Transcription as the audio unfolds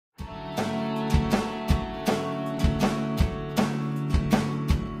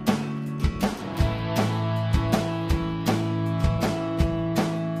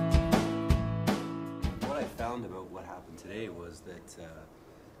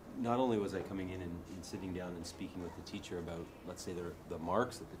not only was I coming in and sitting down and speaking with the teacher about, let's say, the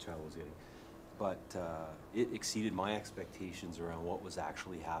marks that the child was getting, but it exceeded my expectations around what was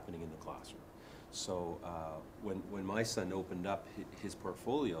actually happening in the classroom. So when my son opened up his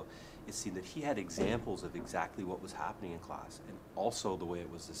portfolio, it seemed that he had examples of exactly what was happening in class, and also the way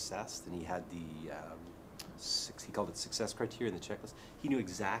it was assessed, and he had the he called it success criteria in the checklist. He knew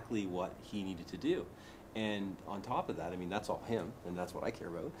exactly what he needed to do. And on top of that, I mean, that's all him, and that's what I care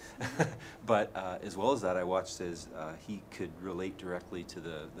about. But as well as that, I watched as he could relate directly to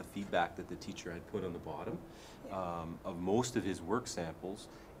the feedback that the teacher had put on the bottom of most of his work samples,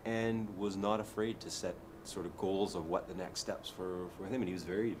 and was not afraid to set sort of goals of what the next steps for him. And he was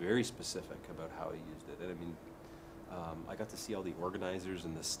very, very specific about how he used it. And I mean, I got to see all the organizers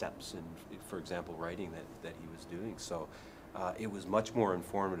and the steps in, for example, writing that he was doing. So it was much more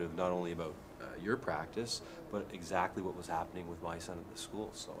informative, not only about your practice, but exactly what was happening with my son at the school.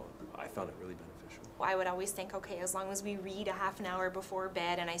 So I found it really beneficial. I would always think, okay, as long as we read a half an hour before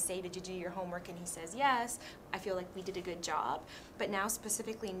bed and I say, did you do your homework? And he says yes, I feel like we did a good job. But now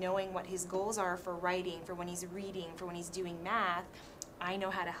specifically knowing what his goals are for writing, for when he's reading, for when he's doing math, I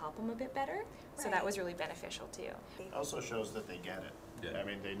know how to help him a bit better. So that was really beneficial too. It also shows that they get it. Yeah. I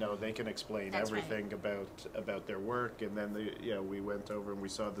mean, they know they can explain everything about their work, and then we went over and we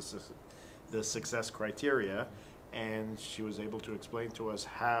saw the success criteria, and she was able to explain to us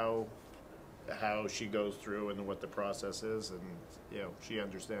how she goes through and what the process is, and she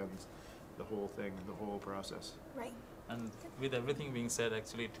understands the whole thing, the whole process. Right. And with everything being said,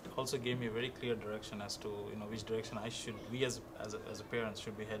 actually, it also gave me a very clear direction as to which direction we as a parents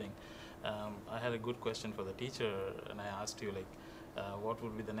should be heading. I had a good question for the teacher, and I asked you what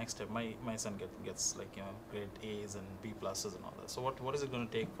would be the next step? My son gets grade A's and B pluses and all that. So what is it going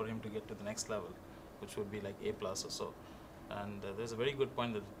to take for him to get to the next level, which would be like A plus or so? And there's a very good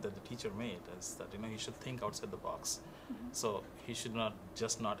point that the teacher made, is that he should think outside the box. Mm-hmm. So he should not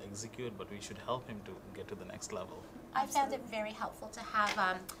execute, but we should help him to get to the next level. I found it very helpful to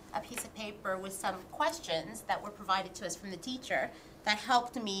have a piece of paper with some questions that were provided to us from the teacher that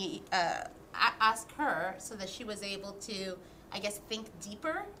helped me ask her, so that she was able to, I guess, think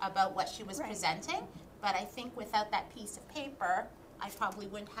deeper about what she was presenting. But I think without that piece of paper, I probably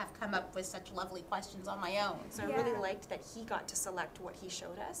wouldn't have come up with such lovely questions on my own. So I really liked that he got to select what he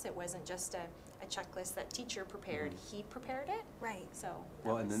showed us. It wasn't just a checklist that teacher prepared. Mm-hmm. He prepared it. Right. So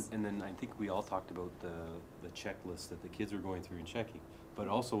well, and then I think we all talked about the checklist that the kids were going through and checking. But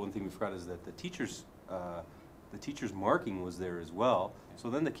also one thing we forgot is that the teacher's marking was there as well. So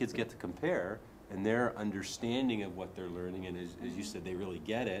then the kids get to compare, and their understanding of what they're learning, and as you said, they really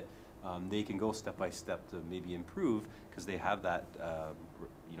get it. They can go step by step to maybe improve, because they have that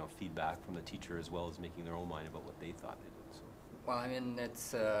feedback from the teacher, as well as making their own mind about what they thought they did. So. Well, I mean,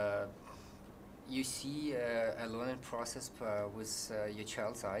 it's you see a learning process with your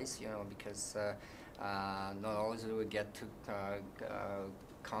child's eyes, because not always do we get to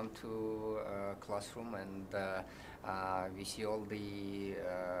come to a classroom and we see all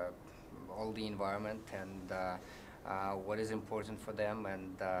the environment and what is important for them,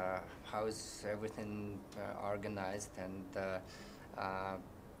 and how is everything organized, and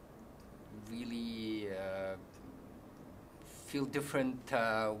really feel different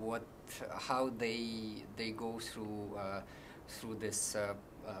how they go through this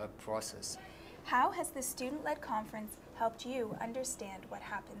process. How has the student-led conference helped you understand what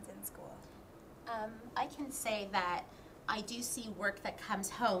happens in school? I can say that I do see work that comes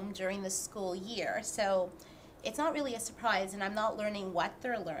home during the school year, so it's not really a surprise, and I'm not learning what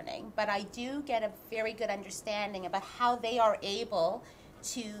they're learning, but I do get a very good understanding about how they are able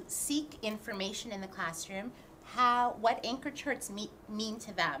to seek information in the classroom, what anchor charts mean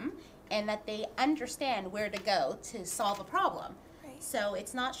to them, and that they understand where to go to solve a problem. Right. So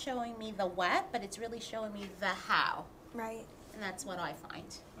it's not showing me the what, but it's really showing me the how. Right. And that's what I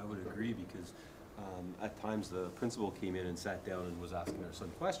find. I would agree, because at times the principal came in and sat down and was asking our son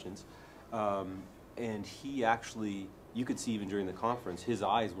questions, and he actually, you could see even during the conference, his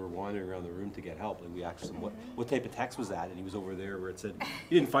eyes were wandering around the room to get help. Like we asked him, what type of text was that? And he was over there where it said,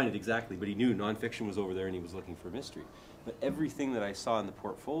 he didn't find it exactly, but he knew nonfiction was over there, and he was looking for mystery. But everything that I saw in the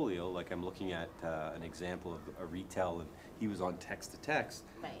portfolio, like I'm looking at an example of a retell, and he was on text to text,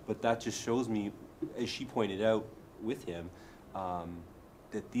 but that just shows me, as she pointed out with him,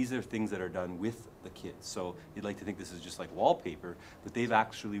 that these are things that are done with the kids. So you'd like to think this is just like wallpaper, but they've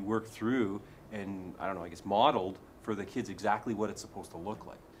actually worked through and, I don't know, I guess modeled for the kids exactly what it's supposed to look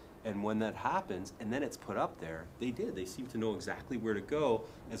like. And when that happens, and then it's put up there, they seem to know exactly where to go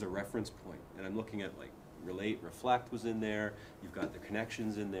as a reference point. And I'm looking at, like, relate, reflect was in there. You've got the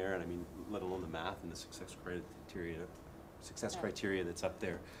connections in there, and I mean, let alone the math and the success criteria that's up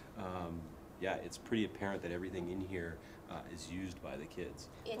there. Yeah, it's pretty apparent that everything in here is used by the kids.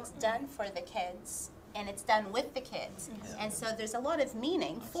 It's done for the kids, and it's done with the kids. And so there's a lot of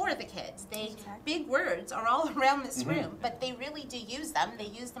meaning for the kids. Big words are all around this room, but they really do use them. They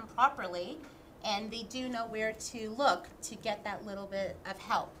use them properly, and they do know where to look to get that little bit of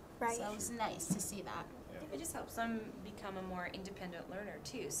help. Right. So it was nice to see that. It just helps them become a more independent learner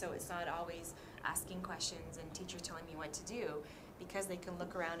too. So it's not always asking questions and teachers telling me what to do, because they can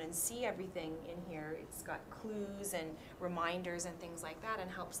look around and see everything in here. It's got clues and reminders and things like that, and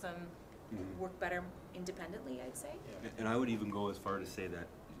helps them work better independently, I'd say. And I would even go as far to say that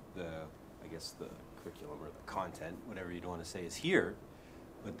I guess the curriculum or the content, whatever you don't want to say, is here.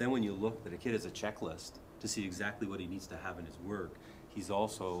 But then when you look that a kid has a checklist to see exactly what he needs to have in his work, he's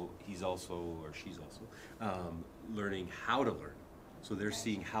also or she's also learning how to learn. So they're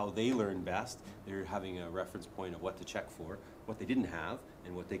seeing how they learn best. They're having a reference point of what to check for, what they didn't have,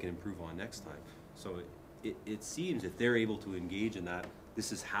 and what they can improve on next time. So it seems if they're able to engage in that,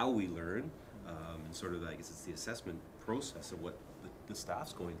 this is how we learn, and sort of, I guess it's the assessment process of what the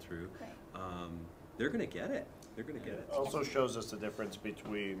staff's going through. They're going to get it. They're going to get it. Also shows us the difference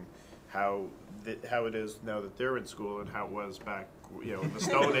between how it is now that they're in school and how it was back, in the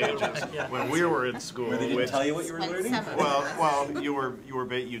Stone Ages when we were in school. Where they didn't tell you what you were learning? Well,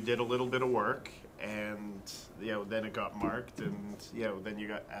 you did a little bit of work, and then it got marked, and then you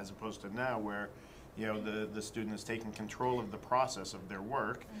got, as opposed to now where the student is taking control of the process of their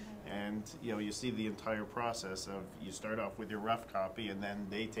work, and you see the entire process of, you start off with your rough copy, and then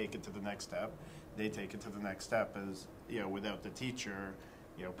they take it to the next step. They take it to the next step as without the teacher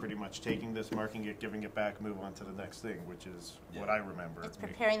pretty much taking this, marking it, giving it back, move on to the next thing, which is what I remember. It's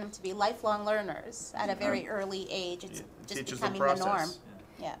preparing them to be lifelong learners at a very early age. It's just Teaches becoming them the norm. process.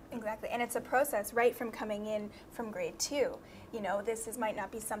 Yeah. Exactly, and it's a process right from coming in from grade 2. This might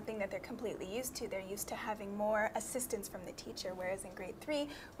not be something that they're completely used to. They're used to having more assistance from the teacher, whereas in grade 3,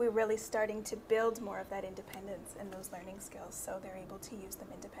 we're really starting to build more of that independence and those learning skills, so they're able to use them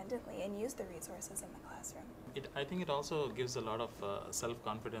independently and use the resources in the classroom. I think it also gives a lot of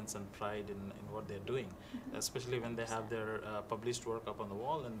self-confidence and pride in what they're doing, especially when they have their published work up on the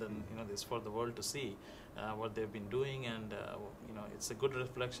wall, and then it's for the world to see what they've been doing, and it's a good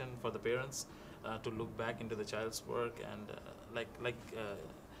reflection for the parents to look back into the child's work, and like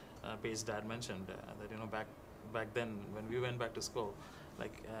Paige's dad mentioned, that back then when we went back to school,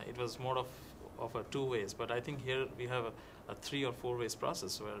 it was more of a 2 ways, but I think here we have a 3 or 4 ways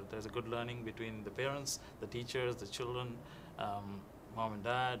process where there's a good learning between the parents, the teachers, the children, mom and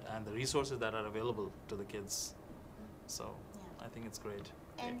dad, and the resources that are available to the kids. So I think it's great.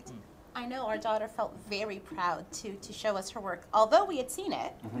 And I know our daughter felt very proud to show us her work, although we had seen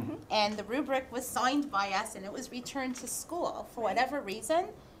it, and the rubric was signed by us and it was returned to school. For whatever reason,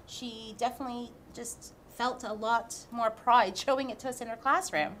 she definitely just felt a lot more pride showing it to us in her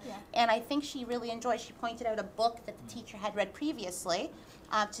classroom. And I think she really enjoyed. She pointed out a book that the teacher had read previously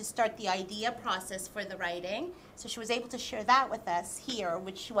to start the idea process for the writing. So she was able to share that with us here,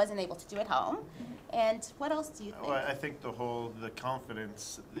 which she wasn't able to do at home. And what else do you think? Well, I think the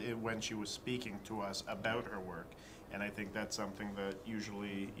confidence when she was speaking to us about her work, and I think that's something that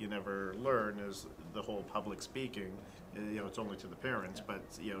usually you never learn, is the whole public speaking. It's only to the parents, but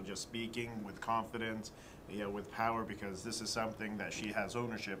just speaking with confidence, with power, because this is something that she has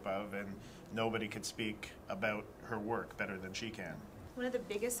ownership of, and nobody could speak about her work better than she can. One of the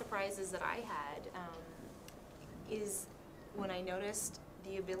biggest surprises that I had is when I noticed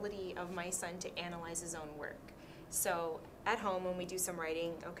the ability of my son to analyze his own work. So at home when we do some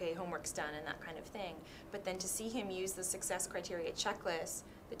writing, okay, homework's done and that kind of thing, but then to see him use the success criteria checklist,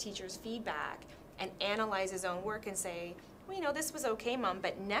 the teacher's feedback, and analyze his own work and say, well, this was okay, Mom,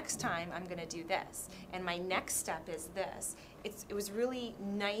 but next time I'm going to do this, and my next step is this. It was really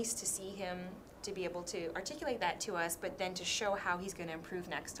nice to see him to be able to articulate that to us, but then to show how he's going to improve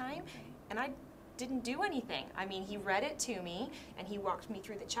next time. And I didn't do anything. I mean, he read it to me, and he walked me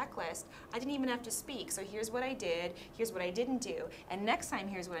through the checklist. I didn't even have to speak. So here's what I did, here's what I didn't do, and next time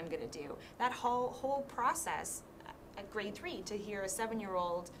here's what I'm going to do. That whole process at grade 3, to hear a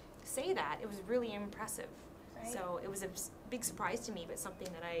 7-year-old say that, it was really impressive. Right. So it was a big surprise to me, but something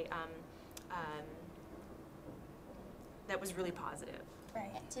that that was really positive.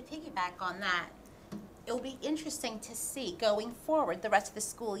 Right. To piggyback on that, it will be interesting to see going forward the rest of the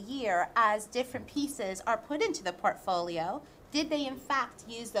school year as different pieces are put into the portfolio. Did they in fact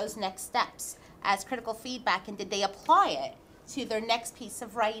use those next steps as critical feedback, and did they apply it to their next piece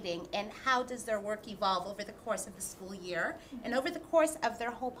of writing, and how does their work evolve over the course of the school year and over the course of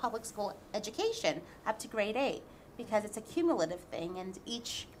their whole public school education up to grade 8, because it's a cumulative thing, and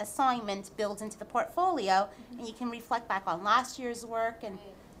each assignment builds into the portfolio, and you can reflect back on last year's work, and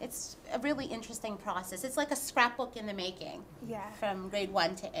it's a really interesting process. It's like a scrapbook in the making. Yeah. From grade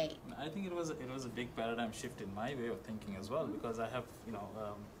 1 to 8. I think it was a big paradigm shift in my way of thinking as well, because I have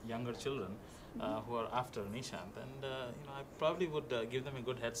younger children who are after Nishant, and I probably would give them a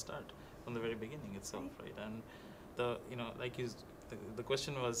good head start from the very beginning itself, right? And the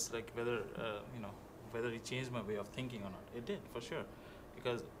question was like whether it changed my way of thinking or not. It did, for sure,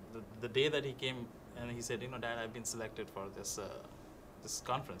 because the day that he came and he said, Dad, I've been selected for this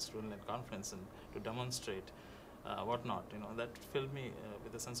conference, student-led conference, and to demonstrate whatnot, that filled me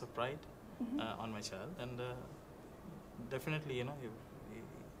with a sense of pride on my child, and definitely,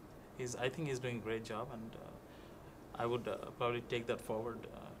 I think he's doing a great job, and I would probably take that forward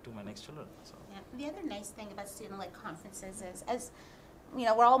to my next children. So. Yeah. The other nice thing about student-led conferences is, as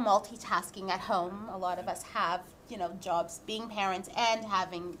we're all multitasking at home. A lot of us have, jobs, being parents and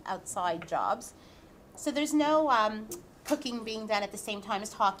having outside jobs. So there's no cooking being done at the same time as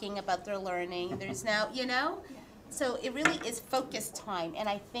talking about their learning. There's no, So it really is focused time, and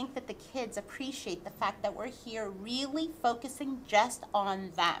I think that the kids appreciate the fact that we're here really focusing just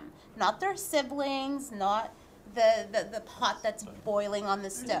on them, not their siblings, not the pot that's boiling on the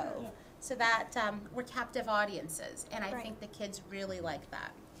stove. So that we're captive audiences, and I think the kids really like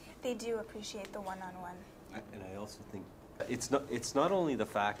that. They do appreciate the one-on-one. And I also think it's not only the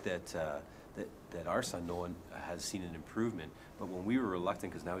fact that our son Noah has seen an improvement, but when we were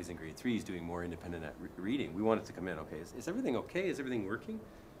reluctant, because now he's in grade 3, he's doing more independent reading. We wanted to come in. Okay, is everything okay? Is everything working?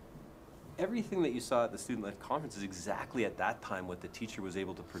 Everything that you saw at the student-led conference is exactly at that time what the teacher was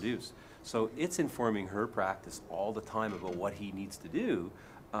able to produce. So it's informing her practice all the time about what he needs to do.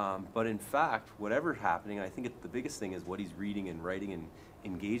 But in fact, whatever's happening, I think the biggest thing is what he's reading and writing and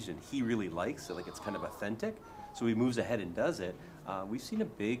engaged in. He really likes it, like it's kind of authentic. So he moves ahead and does it. We've seen a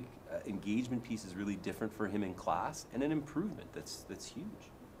big engagement piece is really different for him in class, and an improvement that's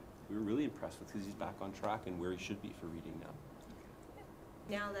huge. We were really impressed with, because he's back on track and where he should be for reading now.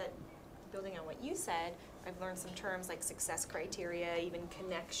 Now that, building on what you said, I've learned some terms like success criteria, even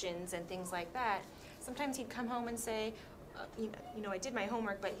connections and things like that. Sometimes he'd come home and say, I did my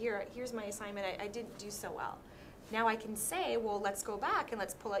homework, but here's my assignment. I didn't do so well. Now I can say, well, let's go back and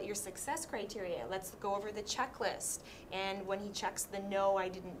let's pull out your success criteria. Let's go over the checklist. And when he checks the no, I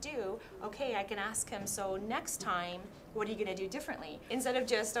didn't do, okay, I can ask him, so next time, what are you going to do differently? Instead of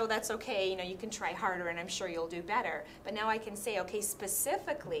just, oh, that's okay, you can try harder and I'm sure you'll do better. But now I can say, okay,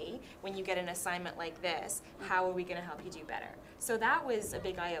 specifically, when you get an assignment like this, how are we going to help you do better? So that was a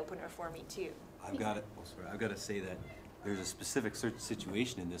big eye-opener for me, too. I've got to say that there's a specific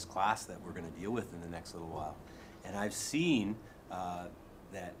situation in this class that we're going to deal with in the next little while. And I've seen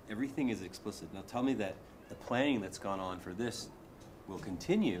that everything is explicit. Now tell me that the planning that's gone on for this will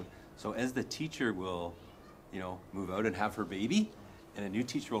continue. So as the teacher will, move out and have her baby, and a new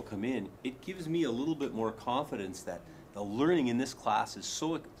teacher will come in, it gives me a little bit more confidence that the learning in this class is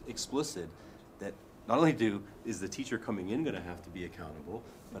so explicit that not only is the teacher coming in going to have to be accountable,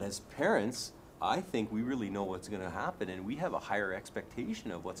 but as parents, I think we really know what's going to happen, and we have a higher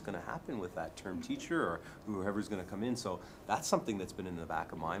expectation of what's going to happen with that term teacher or whoever's going to come in. So that's something that's been in the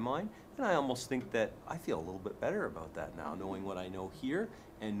back of my mind, and I almost think that I feel a little bit better about that now, knowing what I know here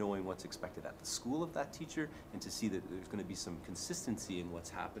and knowing what's expected at the school of that teacher, and to see that there's going to be some consistency in what's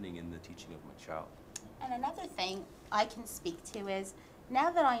happening in the teaching of my child. And another thing I can speak to is,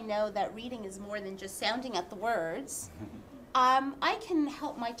 now that I know that reading is more than just sounding at the words, I can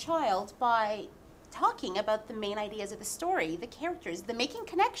help my child by talking about the main ideas of the story, the characters, the making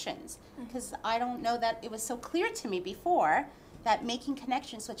connections, because I don't know that it was so clear to me before that making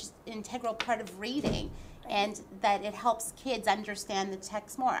connections is such an integral part of reading, and that it helps kids understand the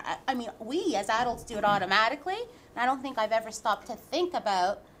text more. I mean, we as adults do it automatically, and I don't think I've ever stopped to think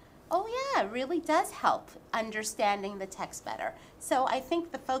about, oh yeah, it really does help understanding the text better. So I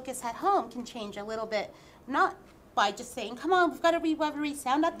think the focus at home can change a little bit, not by just saying, come on, we've got to read,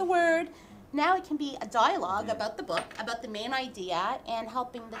 sound out the word. Now it can be a dialogue about the book, about the main idea, and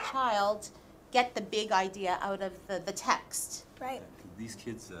helping the child get the big idea out of the text. Right. These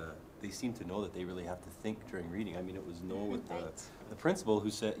kids, they seem to know that they really have to think during reading. I mean, it was Noah with the principal who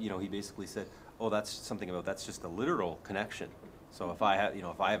said, he basically said, oh, that's just a literal connection. So if I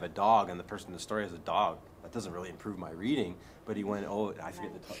have a dog and the person in the story has a dog, that doesn't really improve my reading. But he went, oh, I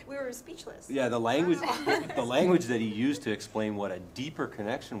forget the We were speechless. Yeah, the language that he used to explain what a deeper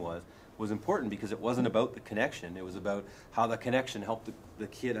connection was was important because it wasn't about the connection. It was about how the connection helped the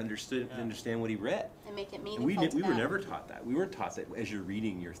kid understand what he read. And make it And meaningful to we were them. never taught that. We weren't taught that as you're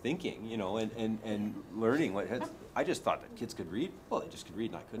reading, you're thinking, you know, and learning. I just thought that kids could read. Well, they just could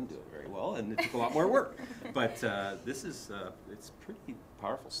read, and I couldn't do it very well, and it took a lot more work. But this is, it's pretty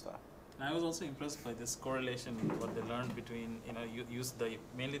powerful stuff. And I was also impressed by this correlation, what they learned between, you know,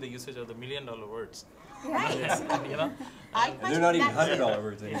 mainly the usage of the $1 million words. Right. You know? I And they're not even question that $100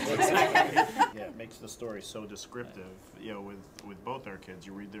 words anymore. Yeah, it makes the story so descriptive. You know, with both our kids,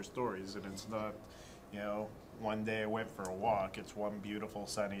 you read their stories, and it's not, you know, one day I went for a walk. It's one beautiful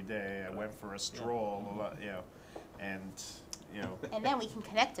sunny day. I went for a stroll. You know, and you know. And then we can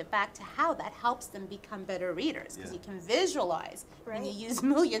connect it back to how that helps them become better readers, because Yeah. you can visualize when you Right. use $1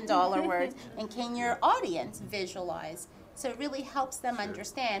 million words, and can your audience visualize? So it really helps them Sure.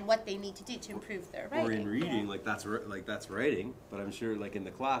 understand what they need to do to improve their writing. Or in reading, like that's writing, but I'm sure like in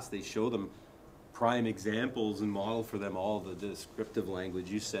the class they show them prime examples and model for them all the descriptive language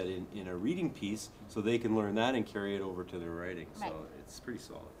you said in a reading piece, so they can learn that and carry it over to their writing. So Right. it's pretty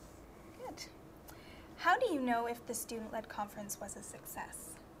solid. Good. How do you know if the student-led conference was a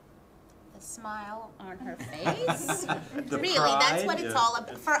success? The smile on her face. The Really, that's pride, what it's yeah. all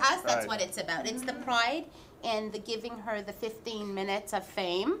about. For us, that's Pride. what it's about. It's the pride and the giving her the 15 minutes of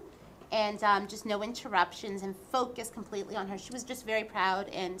fame, and just no interruptions and focus completely on her. She was just very proud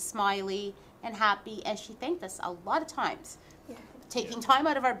and smiley and happy, and she thanked us a lot of times, Yeah. taking time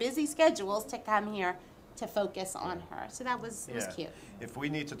out of our busy schedules to come here to focus on her. So that was, it was Yeah. cute. If we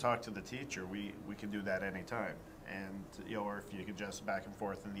need to talk to the teacher, we can do that anytime. And, you know, or if you could just back and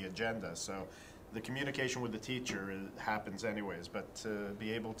forth in the agenda. So the communication with the teacher happens anyways, but to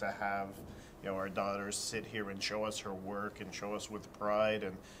be able to have, you know, our daughters sit here and show us her work and show us with pride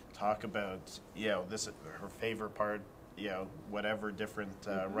and talk about, you know, this, her favorite part, you know, whatever different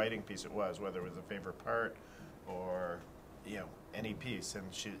writing piece it was, whether it was a favorite part or, you know, any piece.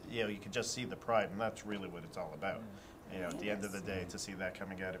 And she, you know, you could just see the pride, and that's really what it's all about. You know, at the end of the day, to see that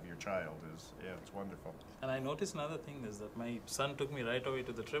coming out of your child is, yeah, it's wonderful. And I noticed another thing is that my son took me right away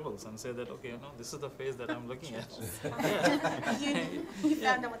to the tribbles and said that, okay, you know, this is the face that I'm looking at. You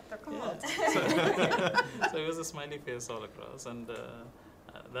found out what they're called. So it was a smiley face all across, and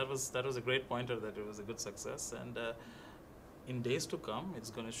that was a great pointer that it was a good success. And in days to come, it's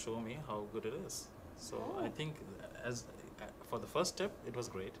going to show me how good it is. So I think as for the first step, it was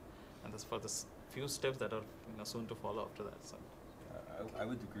great, and that's for the few steps that are soon to follow after that. So. I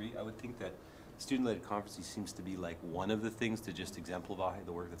would agree. I would think that student-led conferences seems to be like one of the things to just exemplify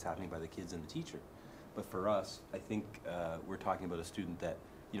the work that's happening by the kids and the teacher. But for us, I think we're talking about a student that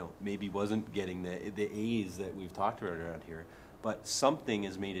maybe wasn't getting the A's that we've talked about around here, but something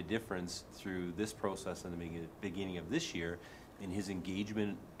has made a difference through this process in the beginning of this year in his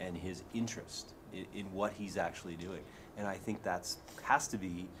engagement and his interest in what he's actually doing. And I think that's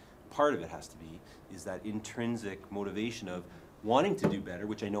part of it has to be is that intrinsic motivation of wanting to do better,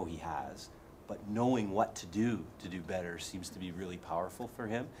 which I know he has, but knowing what to do better seems to be really powerful for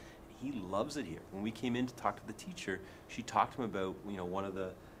him. He loves it here. When we came in to talk to the teacher, she talked to him about one of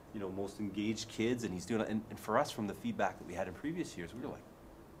the most engaged kids, and he's doing it. And for us, from the feedback that we had in previous years, we were like,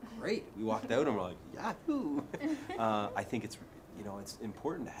 great. We walked out and we're like, yahoo! I think it's it's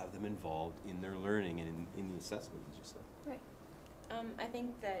important to have them involved in their learning and in the assessment, as you said. Right. I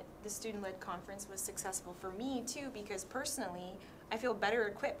think that the student-led conference was successful for me too, because personally I feel better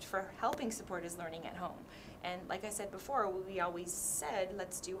equipped for helping support his learning at home. And like I said before, we always said,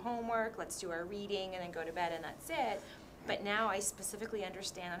 let's do homework, let's do our reading, and then go to bed, and that's it. But now I specifically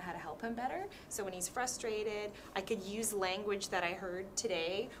understand on how to help him better. So when he's frustrated, I could use language that I heard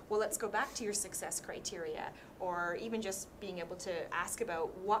today. Well, let's go back to your success criteria, or even just being able to ask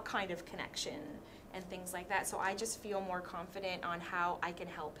about what kind of connection and things like that. So I just feel more confident on how I can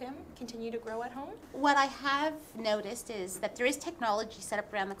help him continue to grow at home. What I have noticed is that there is technology set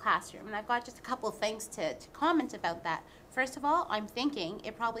up around the classroom, and I've got just a couple of things to comment about that. First of all, I'm thinking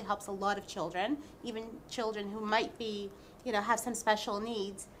it probably helps a lot of children, even children who might be, have some special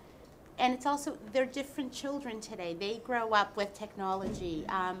needs. And it's also, they're different children today. They grow up with technology.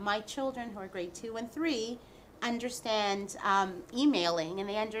 My children, who are grade 2 and 3, understand emailing, and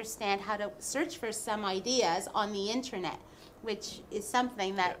they understand how to search for some ideas on the internet, which is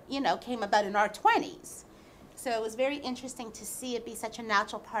something that came about in our 20s. So it was very interesting to see it be such a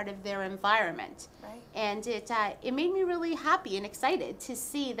natural part of their environment. Right. And it made me really happy and excited to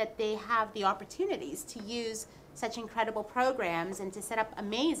see that they have the opportunities to use such incredible programs and to set up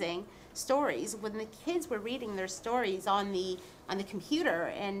amazing stories. When the kids were reading their stories on the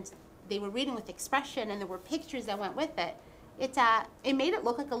computer, and they were reading with expression, and there were pictures that went with it, it made it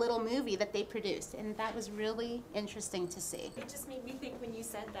look like a little movie that they produced, and that was really interesting to see. It just made me think when you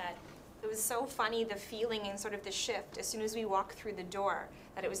said that, it was so funny, the feeling and sort of the shift as soon as we walked through the door,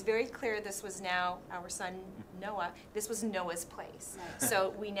 that it was very clear this was now our son Noah, this was Noah's place. Right.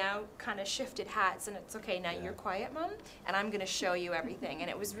 So we now kind of shifted hats, and it's okay, now you're quiet, Mom, and I'm going to show you everything. And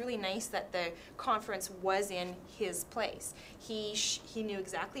it was really nice that the conference was in his place. He knew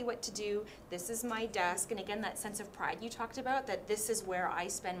exactly what to do. This is my desk, and again, that sense of pride you talked about, that this is where I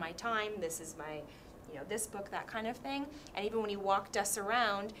spend my time, this is my, this book, that kind of thing. And even when he walked us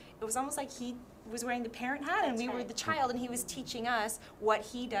around, it was almost like he was wearing the parent hat and we were the child, and he was teaching us what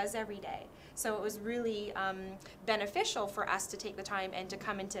he does every day. So it was really beneficial for us to take the time and to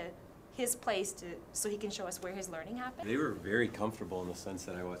come into his place so he can show us where his learning happens. They were very comfortable in the sense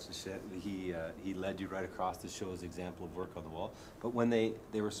that I watched the shit. He led you right across to show his example of work on the wall. But when they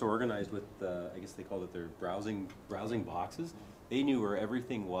were so organized with, I guess they called it their browsing boxes, they knew where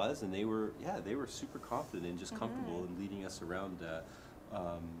everything was, and they were super confident and just comfortable in leading us around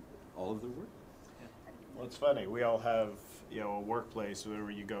all of their work. Well, it's funny. We all have, a workplace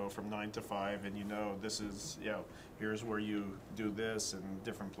where you go from 9 to 5, and this is, here's where you do this and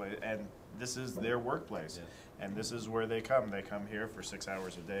different place, and this is their workplace, and this is where they come. They come here for 6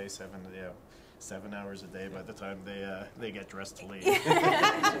 hours a day, 7 hours a day by the time they get dressed to leave.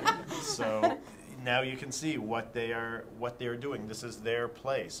 So now you can see what they're doing. This is their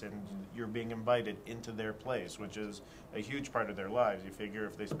place, and you're being invited into their place, which is a huge part of their lives. You figure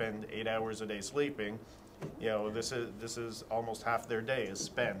if they spend 8 hours a day sleeping, this is almost half their day is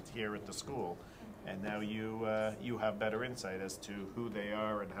spent here at the school, and now you have better insight as to who they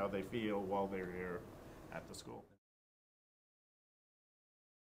are and how they feel while they're here at the school.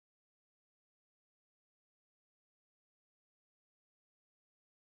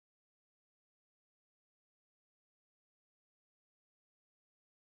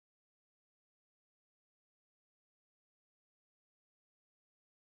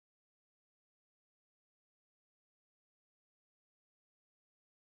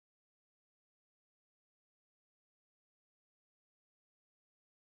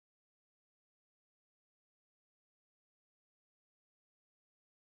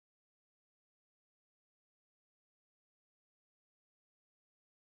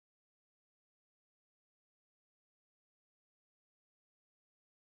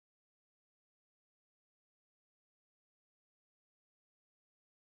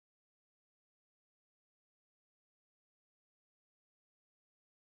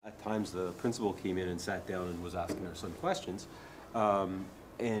 At times the principal came in and sat down and was asking our son questions,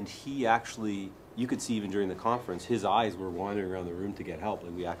 and he actually, you could see even during the conference, his eyes were wandering around the room to get help.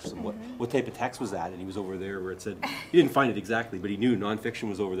 And we asked him, what type of text was that? And he was over there where it said, he didn't find it exactly, but he knew nonfiction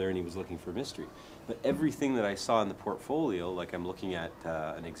was over there and he was looking for mystery. But everything that I saw in the portfolio, like I'm looking at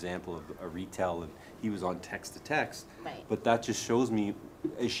an example of a retell, and he was on text to text, Right. but that just shows me,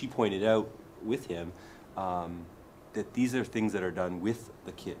 as she pointed out with him, that these are things that are done with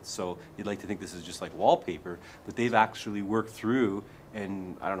the kids. So you'd like to think this is just like wallpaper, but they've actually worked through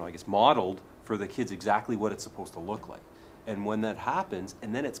and, I don't know, I guess modeled for the kids exactly what it's supposed to look like. And when that happens,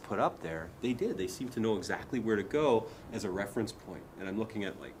 and then it's put up there, they seem to know exactly where to go as a reference point. And I'm looking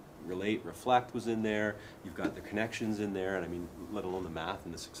at like relate, reflect was in there, you've got the connections in there, and I mean, let alone the math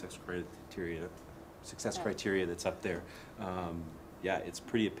and the success criteria that's up there. Yeah, it's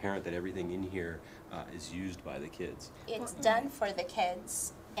pretty apparent that everything in here is used by the kids. It's done for the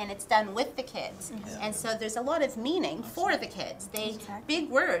kids, and it's done with the kids. And so there's a lot of meaning for the kids. Big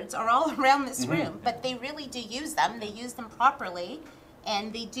words are all around this room, but they really do use them. They use them properly,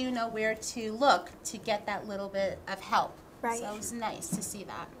 and they do know where to look to get that little bit of help. Right. So it was nice to see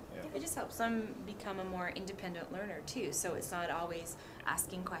that. It just helps them become a more independent learner too, so it's not always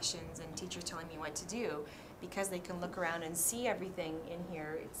asking questions and teacher telling me what to do, because they can look around and see everything in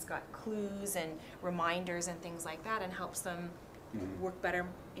here. It's got clues and reminders and things like that, and helps them work better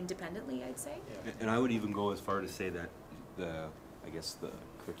independently, I'd say. And I would even go as far to say that I guess the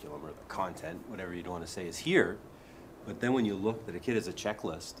curriculum or the content, whatever you want to say, is here, but then when you look that a kid has a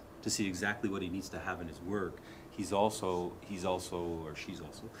checklist to see exactly what he needs to have in his work, he's also, or she's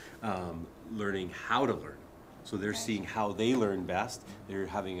also, learning how to learn. So they're seeing how they learn best. They're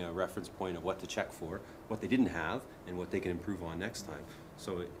having a reference point of what to check for, what they didn't have, and what they can improve on next time.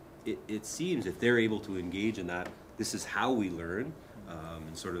 So it seems if they're able to engage in that, this is how we learn,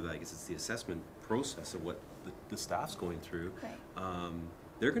 and sort of, I guess it's the assessment process of what the staff's going through,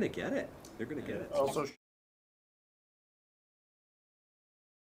 they're going to get it. They're going to get it. Also,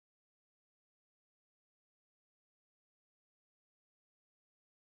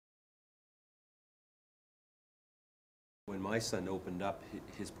 when my son opened up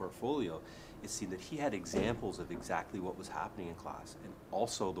his portfolio, it seemed that he had examples of exactly what was happening in class, and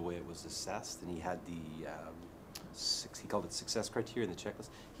also the way it was assessed, and he had the, he called it success criteria in the checklist.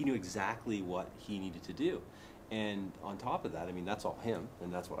 He knew exactly what he needed to do. And on top of that, I mean, that's all him,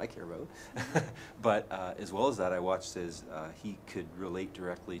 and that's what I care about. But as well as that, I watched as he could relate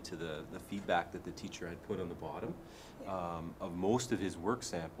directly to the feedback that the teacher had put on the bottom of most of his work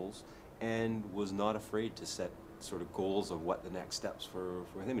samples, and was not afraid to set sort of goals of what the next steps for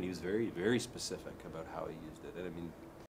him. And he was very, very specific about how he used it. And I mean,